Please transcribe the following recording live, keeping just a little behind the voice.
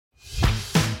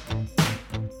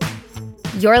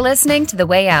You're listening to The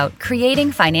Way Out,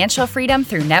 Creating Financial Freedom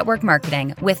Through Network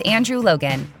Marketing with Andrew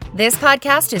Logan. This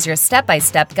podcast is your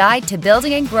step-by-step guide to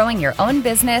building and growing your own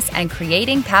business and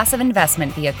creating passive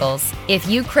investment vehicles. If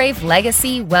you crave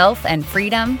legacy, wealth, and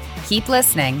freedom, keep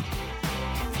listening.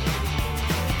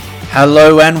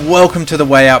 Hello and welcome to the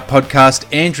Way Out podcast.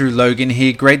 Andrew Logan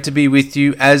here. Great to be with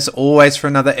you as always for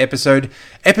another episode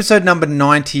number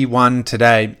 91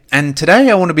 today. And today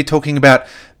I want to be talking about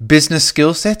business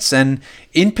skill sets and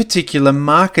in particular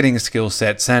marketing skill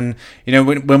sets. And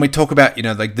when we talk about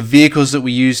like the vehicles that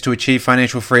we use to achieve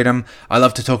financial freedom, I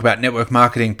love to talk about network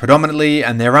marketing predominantly,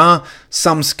 and there are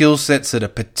some skill sets that are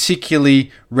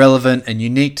particularly relevant and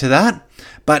unique to that.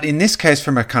 But in this case,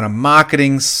 from a kind of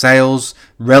marketing, sales,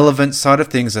 relevant side of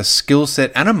things, a skill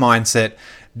set and a mindset,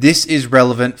 this is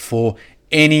relevant for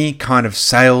any kind of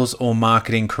sales or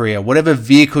marketing career. Whatever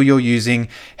vehicle you're using,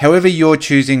 however you're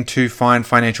choosing to find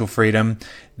financial freedom,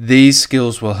 these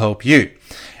skills will help you.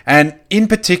 And in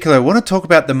particular, I want to talk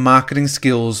about the marketing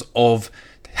skills of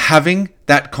having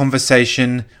that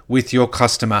conversation with your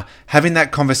customer, having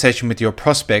that conversation with your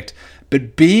prospect,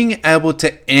 but being able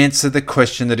to answer the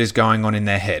question that is going on in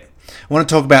their head. I want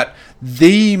to talk about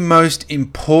the most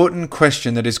important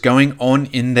question that is going on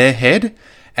in their head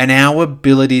and our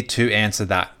ability to answer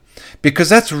that. Because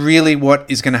that's really what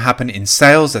is going to happen in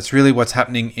sales. That's really what's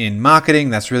happening in marketing.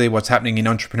 That's really what's happening in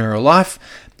entrepreneurial life.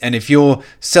 And if you're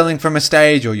selling from a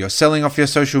stage, or you're selling off your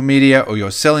social media, or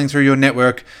you're selling through your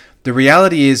network, the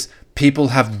reality is people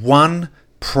have one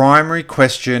primary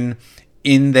question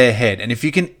in their head. And if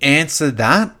you can answer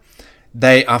that,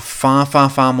 they are far, far,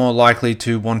 far more likely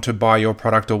to want to buy your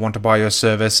product or want to buy your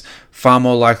service, far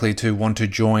more likely to want to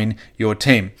join your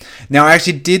team. Now, I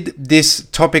actually did this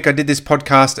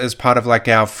podcast as part of like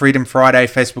our Freedom Friday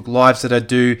Facebook Lives that I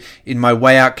do in my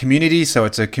Way Out community. So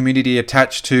it's a community it's a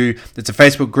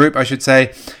Facebook group, I should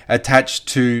say, attached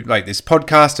to like this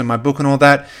podcast and my book and all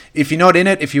that. If you're not in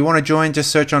it, if you want to join,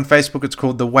 just search on Facebook. It's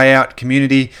called the Way Out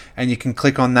Community, and you can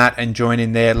click on that and join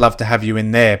in there. Love to have you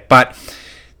in there. But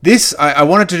I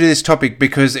wanted to do this topic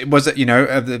because it was,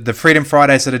 the Freedom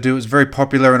Fridays that I do was very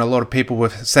popular, and a lot of people were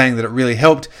saying that it really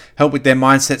helped with their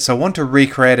mindset. So I want to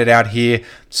recreate it out here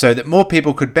so that more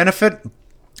people could benefit.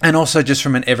 And also just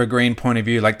from an evergreen point of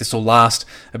view, like this will last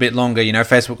a bit longer.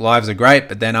 Facebook Lives are great,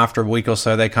 but then after a week or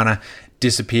so, they kind of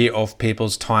disappear off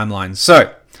people's timelines.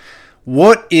 So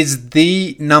what is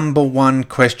the number one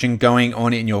question going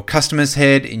on in your customer's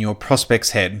head, in your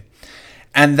prospect's head?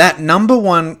 And that number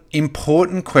one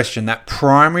important question, that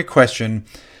primary question,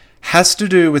 has to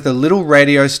do with a little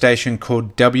radio station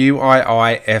called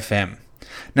WII-FM.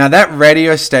 Now, that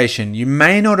radio station, you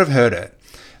may not have heard it,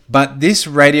 but this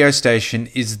radio station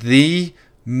is the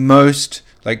most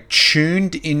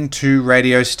tuned into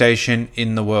radio station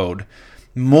in the world.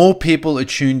 More people are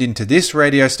tuned into this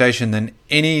radio station than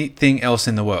anything else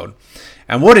in the world.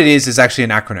 And what it is actually an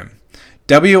acronym.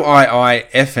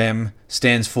 WII-FM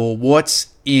stands for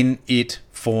What's in It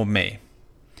for Me.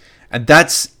 And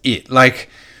that's it.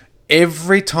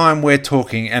 Every time we're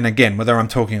talking, and again, whether I'm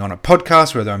talking on a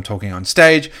podcast, whether I'm talking on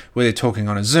stage, whether you're talking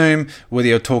on a Zoom, whether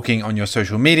you're talking on your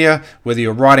social media, whether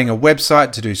you're writing a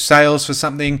website to do sales for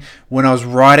something, when I was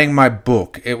writing my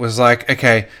book, it was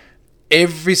okay,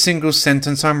 every single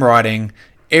sentence I'm writing,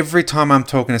 every time I'm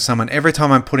talking to someone, every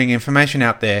time I'm putting information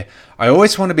out there, I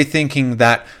always want to be thinking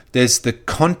that there's the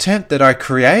content that I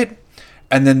create,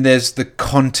 and then there's the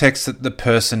context that the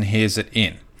person hears it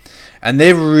in. And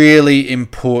they're really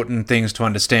important things to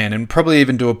understand, and probably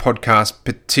even do a podcast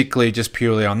particularly just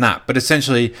purely on that. But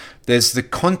essentially, there's the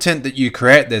content that you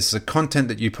create, there's the content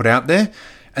that you put out there,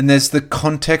 and there's the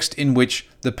context in which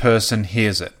the person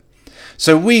hears it.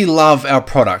 So we love our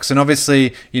products, and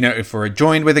obviously, if we're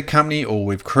joined with a company or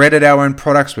we've created our own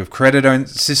products, we've created our own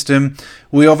system,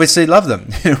 we obviously love them.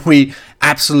 We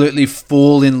absolutely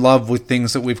fall in love with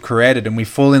things that we've created, and we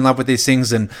fall in love with these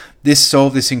things, and this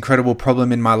solved this incredible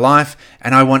problem in my life,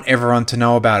 and I want everyone to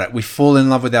know about it. We fall in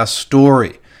love with our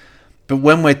story. But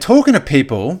when we're talking to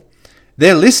people,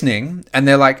 they're listening, and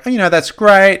they're like, that's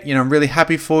great, I'm really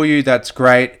happy for you, that's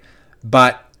great,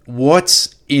 but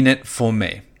what's in it for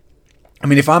me?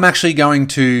 If I'm actually going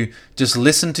to just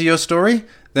listen to your story,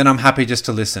 then I'm happy just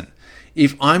to listen.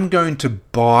 If I'm going to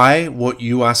buy what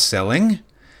you are selling,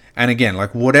 and again,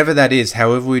 whatever that is,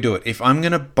 however we do it, if I'm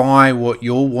going to buy what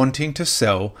you're wanting to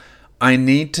sell, I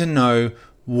need to know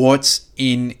what's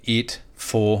in it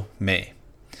for me.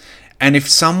 And if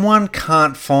someone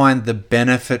can't find the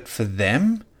benefit for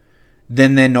them,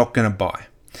 then they're not going to buy.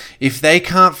 If they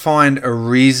can't find a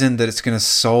reason that it's going to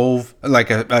solve,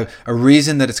 a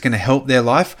reason that it's going to help their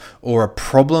life, or a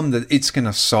problem that it's going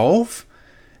to solve,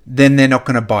 then they're not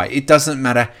going to buy. It doesn't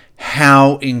matter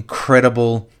how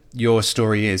incredible your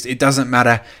story is. It doesn't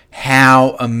matter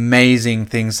how amazing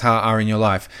things are in your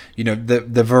life. You know,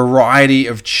 the variety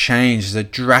of change, the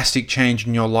drastic change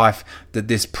in your life that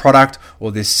this product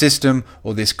or this system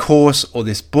or this course or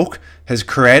this book has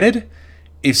created.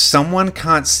 If someone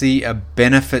can't see a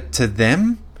benefit to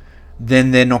them,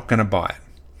 then they're not going to buy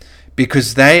it,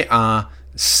 because they are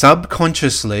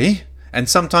subconsciously, and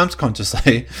sometimes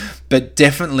consciously, but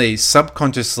definitely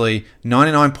subconsciously,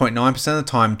 99.9% of the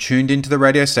time, tuned into the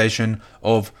radio station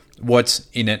of what's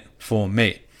in it for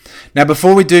me. Now,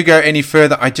 before we do go any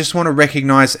further, I just want to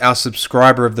recognize our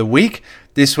subscriber of the week.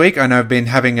 This week, I know I've been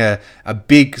having a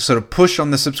big sort of push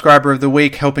on the subscriber of the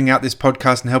week, helping out this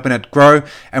podcast and helping it grow.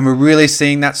 And we're really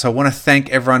seeing that. So I want to thank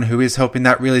everyone who is helping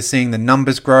that, really seeing the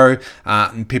numbers grow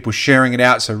and people sharing it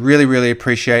out. So really, really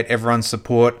appreciate everyone's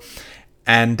support.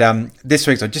 And this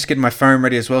week's, I'll just get my phone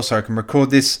ready as well so I can record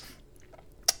this.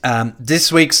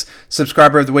 This week's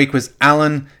subscriber of the week was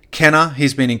Alan Kenner.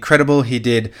 He's been incredible. He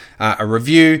did a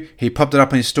review. He popped it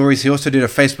up on his stories. He also did a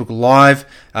Facebook Live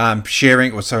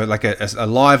sharing, or so like a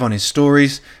live on his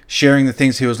stories, sharing the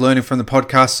things he was learning from the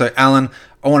podcast. So Alan,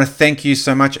 I want to thank you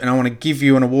so much, and I want to give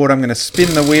you an award. I'm going to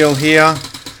spin the wheel here.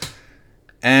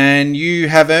 And you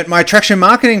have earned my attraction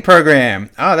marketing program.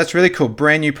 Oh, that's really cool.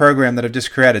 Brand new program that I've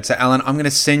just created. So Alan, I'm going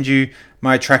to send you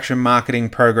my attraction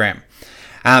marketing program.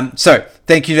 So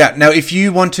thank you for that. Now, if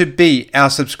you want to be our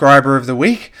subscriber of the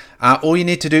week, all you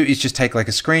need to do is just take like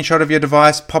a screenshot of your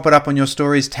device, pop it up on your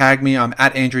stories, tag me. I'm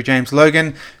at Andrew James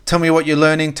Logan. Tell me what you're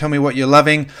learning. Tell me what you're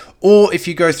loving. Or if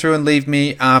you go through and leave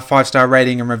me a 5-star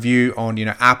rating and review on,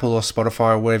 Apple or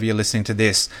Spotify or wherever you're listening to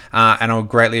this. And I'll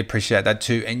greatly appreciate that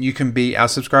too. And you can be our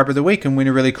subscriber of the week and win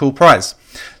a really cool prize.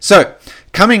 So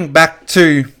coming back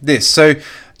to this. So,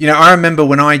 I remember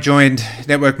when I joined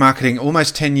network marketing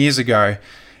almost 10 years ago,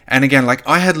 and again, like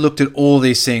I had looked at all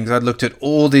these things. I'd looked at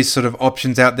all these sort of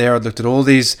options out there. I'd looked at all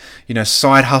these,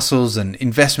 side hustles and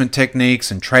investment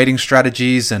techniques and trading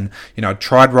strategies. And, I'd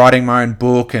tried writing my own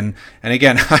book. And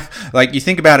again, like you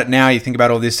think about it now, you think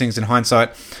about all these things in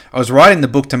hindsight. I was writing the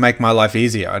book to make my life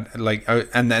easier.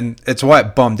 And then it's why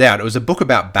it bombed out. It was a book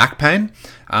about back pain.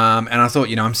 And I thought,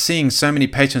 I'm seeing so many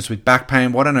patients with back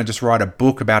pain. Why don't I just write a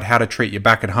book about how to treat your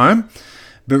back at home?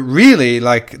 But really,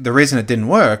 like the reason it didn't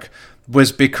work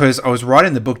was because I was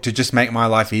writing the book to just make my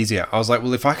life easier. I was like,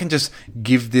 well, if I can just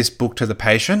give this book to the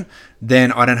patient,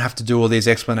 then I don't have to do all these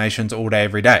explanations all day,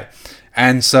 every day.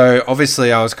 And so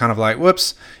obviously I was kind of like,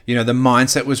 whoops, the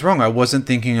mindset was wrong. I wasn't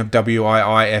thinking of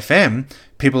WIIFM.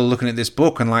 People are looking at this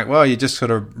book and like, well, you're just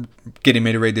sort of getting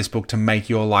me to read this book to make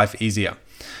your life easier.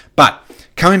 But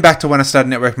coming back to when I started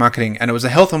network marketing, and it was a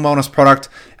health and wellness product,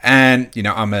 and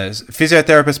I'm a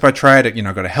physiotherapist by trade. I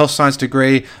got a health science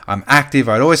degree. I'm active.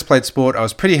 I'd always played sport. I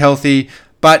was pretty healthy.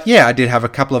 But yeah, I did have a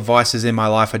couple of vices in my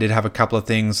life. I did have a couple of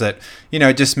things that,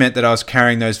 just meant that I was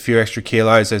carrying those few extra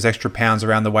kilos, those extra pounds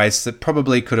around the waist that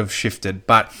probably could have shifted.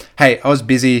 But hey, I was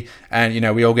busy, and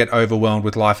we all get overwhelmed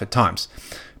with life at times.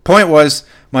 Point was,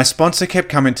 my sponsor kept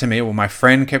coming to me, or my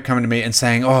friend kept coming to me and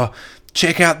saying, oh,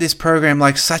 check out this program,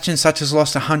 like such and such has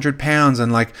lost 100 pounds,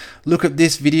 and like look at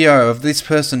this video of this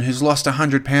person who's lost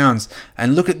 100 pounds,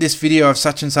 and look at this video of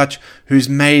such and such who's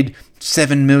made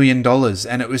 $7 million.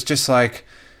 And it was just like,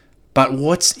 but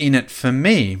what's in it for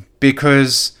me?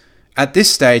 Because at this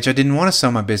stage, I didn't want to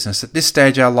sell my business. At this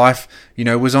stage, our life,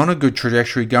 was on a good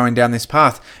trajectory going down this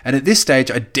path. And at this stage,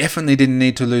 I definitely didn't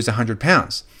need to lose 100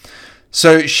 pounds.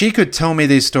 So she could tell me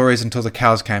these stories until the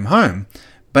cows came home.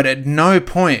 But at no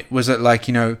point was it like,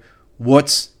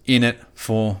 what's in it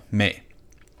for me?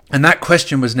 And that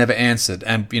question was never answered.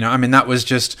 And, that was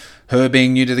just her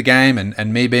being new to the game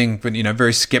and me being,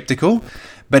 very skeptical.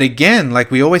 But again,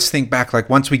 like we always think back, like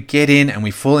once we get in and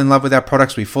we fall in love with our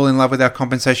products, we fall in love with our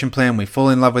compensation plan, we fall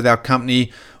in love with our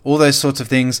company, all those sorts of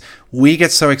things, we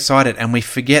get so excited and we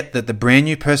forget that the brand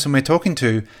new person we're talking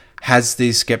to has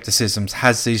these skepticisms,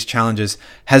 has these challenges,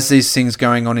 has these things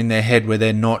going on in their head where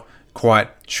they're not quite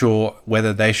sure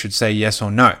whether they should say yes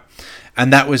or no.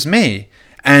 And that was me.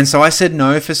 And so I said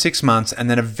no for 6 months. And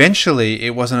then eventually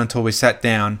it wasn't until we sat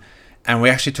down and we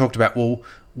actually talked about, well,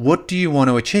 what do you want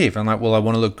to achieve? I'm like, well, I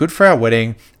want to look good for our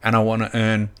wedding and I want to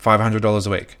earn $500 a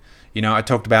week. I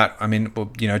talked about,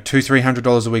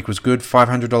 $200-$300 a week was good.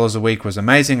 $500 a week was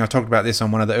amazing. I talked about this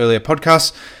on one of the earlier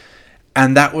podcasts.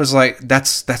 And that was like,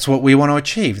 that's what we want to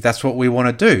achieve. That's what we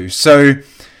want to do. So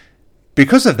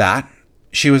because of that,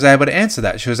 she was able to answer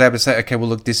that. She was able to say, okay, well,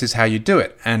 look, this is how you do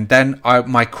it. And then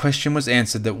my question was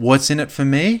answered that what's in it for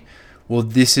me? Well,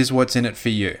 this is what's in it for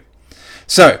you.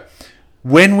 So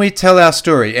When we tell our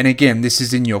story, and again, this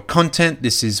is in your content,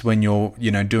 this is when you're,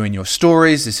 doing your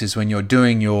stories, this is when you're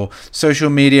doing your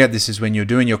social media, this is when you're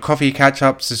doing your coffee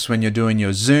catch-ups, this is when you're doing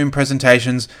your Zoom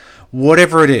presentations,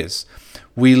 whatever it is,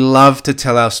 we love to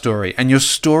tell our story, and your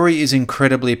story is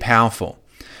incredibly powerful.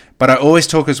 But I always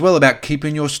talk as well about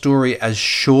keeping your story as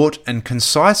short and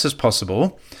concise as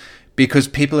possible, because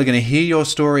people are going to hear your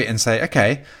story and say,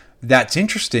 okay, that's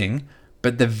interesting,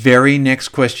 but the very next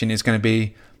question is going to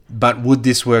be, but would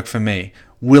this work for me?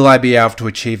 Will I be able to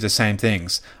achieve the same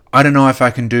things? I don't know if I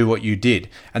can do what you did.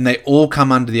 And they all come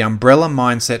under the umbrella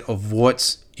mindset of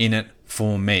what's in it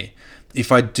for me. If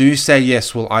I do say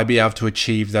yes, will I be able to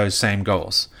achieve those same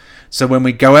goals? So when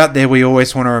we go out there, we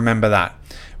always want to remember that.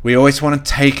 We always want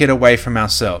to take it away from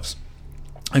ourselves.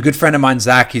 A good friend of mine,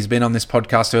 Zach, he's been on this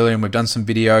podcast earlier and we've done some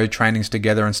video trainings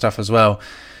together and stuff as well.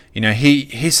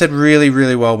 He said really,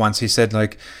 really well once. He said,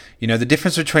 the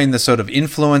difference between the sort of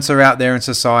influencer out there in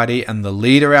society and the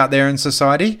leader out there in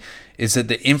society is that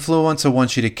the influencer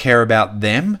wants you to care about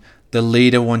them. The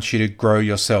leader wants you to grow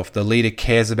yourself. The leader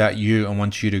cares about you and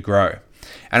wants you to grow.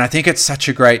 And I think it's such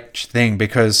a great thing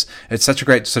because it's such a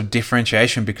great sort of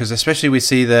differentiation, because especially we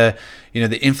see the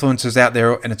influencers out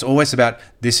there and it's always about,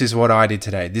 this is what I did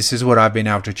today. This is what I've been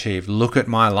able to achieve. Look at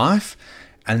my life.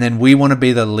 And then we want to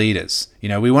be the leaders.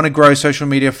 We want to grow social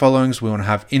media followings. We want to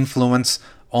have influence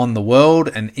on the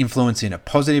world and influence in a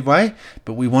positive way,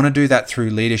 but we want to do that through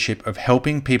leadership of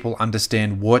helping people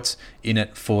understand what's in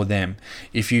it for them.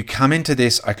 If you come into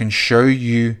this, I can show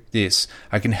you this.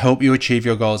 I can help you achieve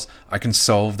your goals. I can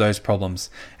solve those problems.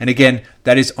 And again,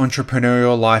 that is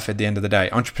entrepreneurial life at the end of the day.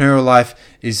 Entrepreneurial life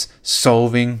is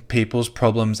solving people's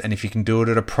problems, and if you can do it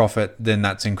at a profit, then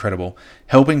that's incredible.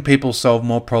 Helping people solve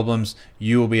more problems,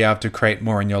 you will be able to create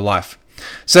more in your life.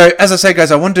 So as I say,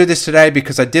 guys, I want to do this today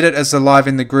because I did it as a live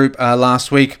in the group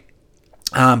last week,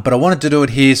 but I wanted to do it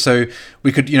here so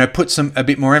we could, put a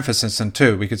bit more emphasis on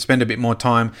too. We could spend a bit more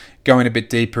time going a bit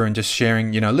deeper and just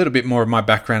sharing, a little bit more of my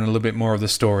background, a little bit more of the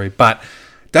story. But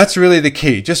that's really the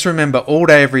key. Just remember, all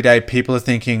day, every day, people are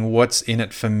thinking, what's in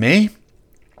it for me?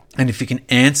 And if you can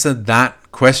answer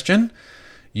that question,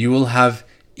 you will have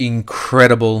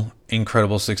incredible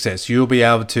success. You'll be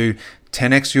able to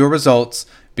 10x your results,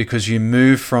 because you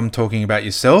move from talking about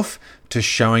yourself to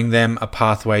showing them a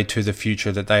pathway to the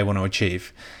future that they want to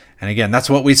achieve. And again, that's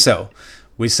what we sell.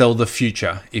 We sell the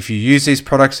future. If you use these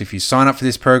products, if you sign up for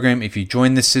this program, if you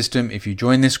join this system, if you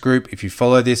join this group, if you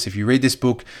follow this, if you read this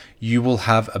book, you will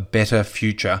have a better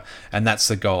future. And that's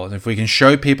the goal. And if we can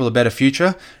show people a better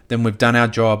future, then we've done our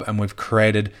job and we've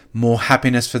created more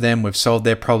happiness for them. We've solved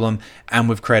their problem and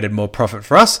we've created more profit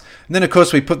for us. And then, of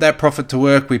course, we put that profit to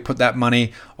work. We put that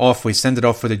money off. We send it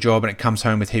off with a job and it comes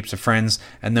home with heaps of friends.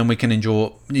 And then we can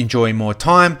enjoy more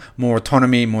time, more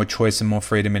autonomy, more choice and more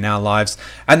freedom in our lives.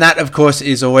 And that, of course,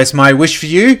 is always my wish for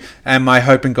you and my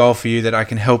hope and goal for you, that I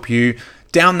can help you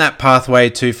down that pathway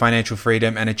to financial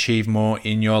freedom and achieve more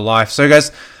in your life. So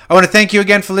guys, I want to thank you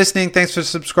again for listening. Thanks for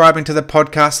subscribing to the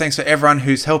podcast. Thanks for everyone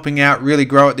who's helping out really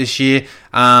grow it this year,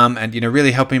 and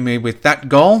really helping me with that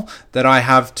goal that I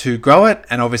have to grow it,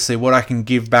 and obviously what I can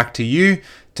give back to you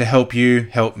to help you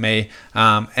help me.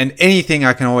 And anything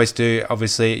I can always do,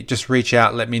 obviously, just reach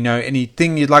out, let me know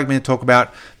anything you'd like me to talk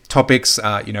about, topics,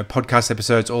 podcast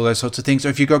episodes, all those sorts of things. Or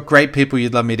if you've got great people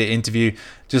you'd love me to interview,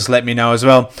 just let me know as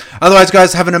well. Otherwise,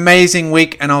 guys, have an amazing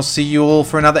week, and I'll see you all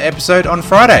for another episode on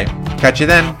Friday. Catch you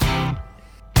then.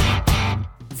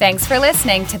 Thanks for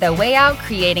listening to The Way Out,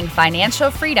 Creating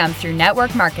Financial Freedom Through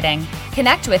Network Marketing.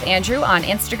 Connect with Andrew on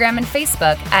Instagram and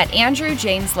Facebook at Andrew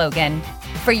James Logan.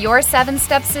 For your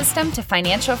 7-step system to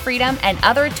financial freedom and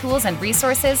other tools and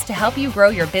resources to help you grow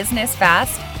your business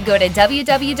fast, go to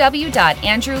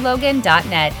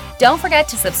www.andrewlogan.net. Don't forget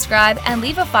to subscribe and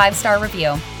leave a 5-star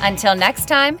review. Until next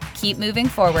time, keep moving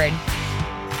forward.